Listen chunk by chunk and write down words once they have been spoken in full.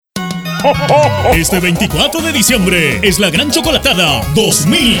Este 24 de diciembre es la gran chocolatada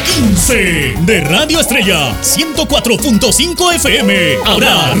 2015 de Radio Estrella 104.5 FM.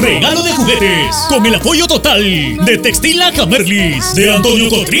 Habrá regalo de juguetes con el apoyo total de Textila Camerlis de Antonio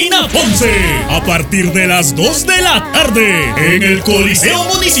Cotrina Ponce a partir de las 2 de la tarde en el Coliseo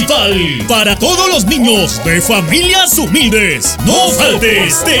Municipal para todos los niños de familias humildes. No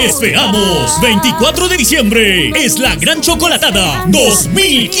faltes, te esperamos. 24 de diciembre es la gran chocolatada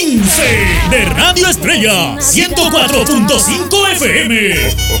 2015 de Radio Estrella 104.5 FM.